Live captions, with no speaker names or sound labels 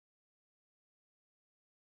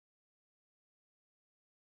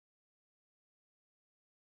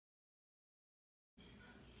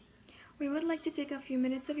We would like to take a few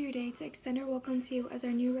minutes of your day to extend our welcome to you as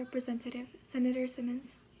our new representative, Senator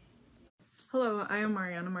Simmons. Hello, I am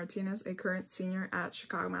Mariana Martinez, a current senior at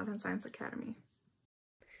Chicago Math and Science Academy.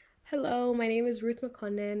 Hello, my name is Ruth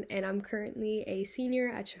McCondon, and I'm currently a senior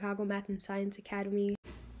at Chicago Math and Science Academy.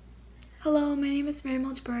 Hello, my name is Mary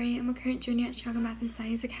Multiburi. I'm a current junior at Chicago Math and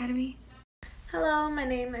Science Academy. Hello, my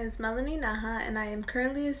name is Melanie Naha, and I am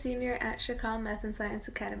currently a senior at Chicago Math and Science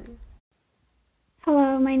Academy.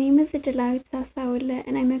 Hello, my name is Adelaide Saule,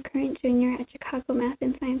 and I'm a current junior at Chicago Math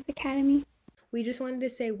and Science Academy. We just wanted to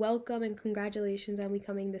say welcome and congratulations on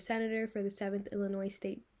becoming the senator for the 7th Illinois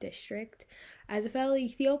State District. As a fellow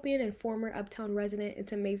Ethiopian and former Uptown resident,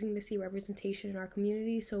 it's amazing to see representation in our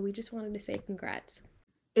community, so we just wanted to say congrats.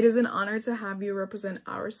 It is an honor to have you represent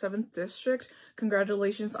our 7th district.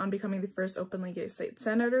 Congratulations on becoming the first openly gay state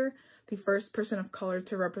senator, the first person of color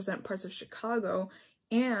to represent parts of Chicago,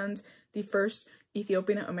 and the first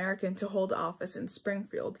Ethiopian American to hold office in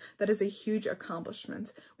Springfield. That is a huge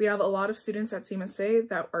accomplishment. We have a lot of students at CMSA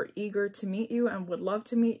that are eager to meet you and would love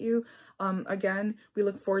to meet you. Again, we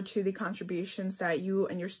look forward to the contributions that you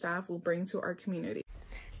and your staff will bring to our community.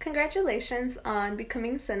 Congratulations on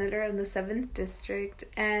becoming senator of the 7th district,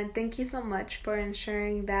 and thank you so much for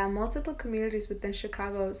ensuring that multiple communities within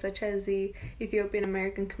Chicago, such as the Ethiopian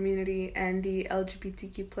American community and the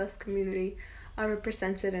LGBTQ+ community, are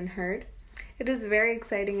represented and heard. It is very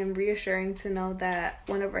exciting and reassuring to know that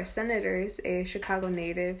one of our senators, a Chicago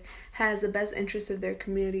native, has the best interests of their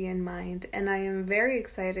community in mind, and I am very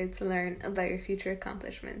excited to learn about your future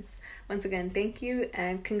accomplishments. Once again, thank you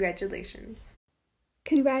and congratulations.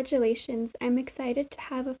 Congratulations, I'm excited to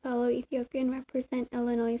have a fellow Ethiopian represent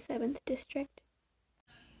Illinois' 7th District.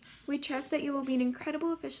 We trust that you will be an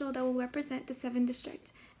incredible official that will represent the 7th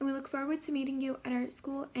District, and we look forward to meeting you at our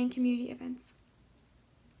school and community events.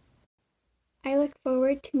 I look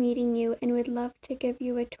forward to meeting you and would love to give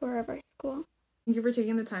you a tour of our school. Thank you for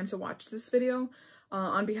taking the time to watch this video.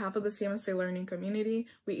 On behalf of the CMSA learning community,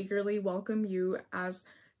 we eagerly welcome you as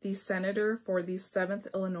the senator for the 7th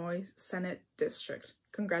Illinois Senate District.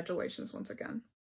 Congratulations once again.